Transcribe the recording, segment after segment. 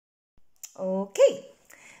Okay,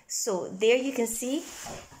 so there you can see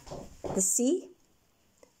the C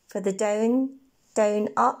for the down, down,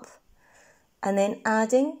 up, and then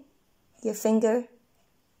adding your finger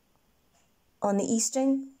on the E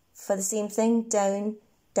string for the same thing, down,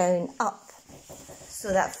 down, up.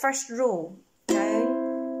 So that first row,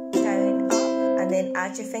 down, down, up, and then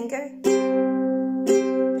add your finger.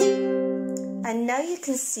 And now you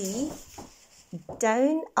can see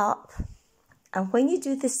down, up, and when you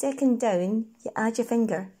do the second down, you add your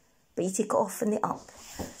finger, but you take it off from the up.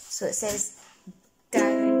 So it says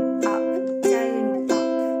down, up, down,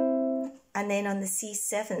 up. And then on the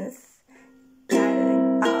C7th,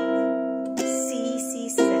 down, up,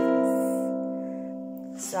 C, C7th.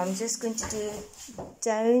 So I'm just going to do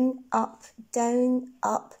down, up,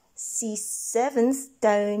 C7th,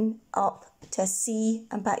 down, up to a C,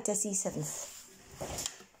 and back to a C7th.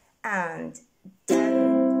 And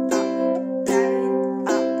down, up,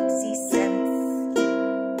 C7th.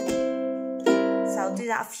 So I'll do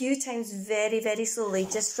that a few times very, very slowly,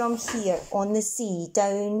 just from here on the C.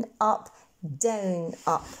 Down, up,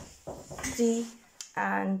 3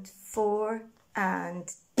 and 4,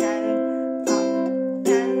 and down, up,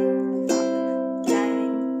 down, up,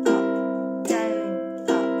 down, up, down,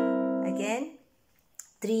 up. Again,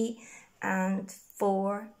 3 and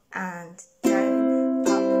 4 and down,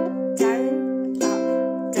 up, down,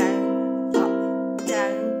 up, down, up,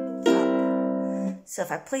 down, up. So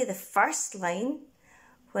if I play the first line,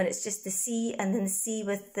 when it's just the C and then the C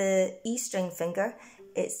with the E string finger,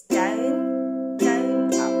 it's down,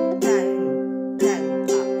 down, up, down, down,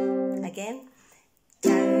 up. Again,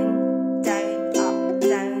 down, down, up,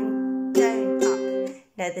 down, down, up.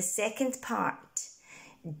 Now the second part,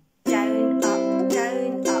 down, up,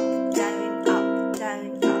 down, up, down, up,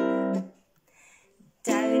 down, up.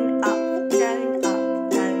 Down, up, down, up,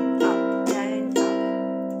 down, up, down,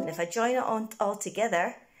 up. And if I join it all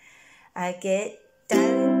together, I get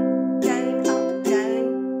down, down, up,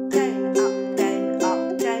 down, down, up, down,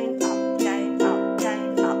 up, down, up, down, up,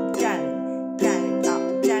 down, up, down, down,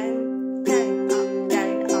 up, down, down, up,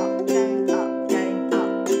 down, up, down, up, down,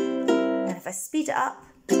 up. And if I speed it up,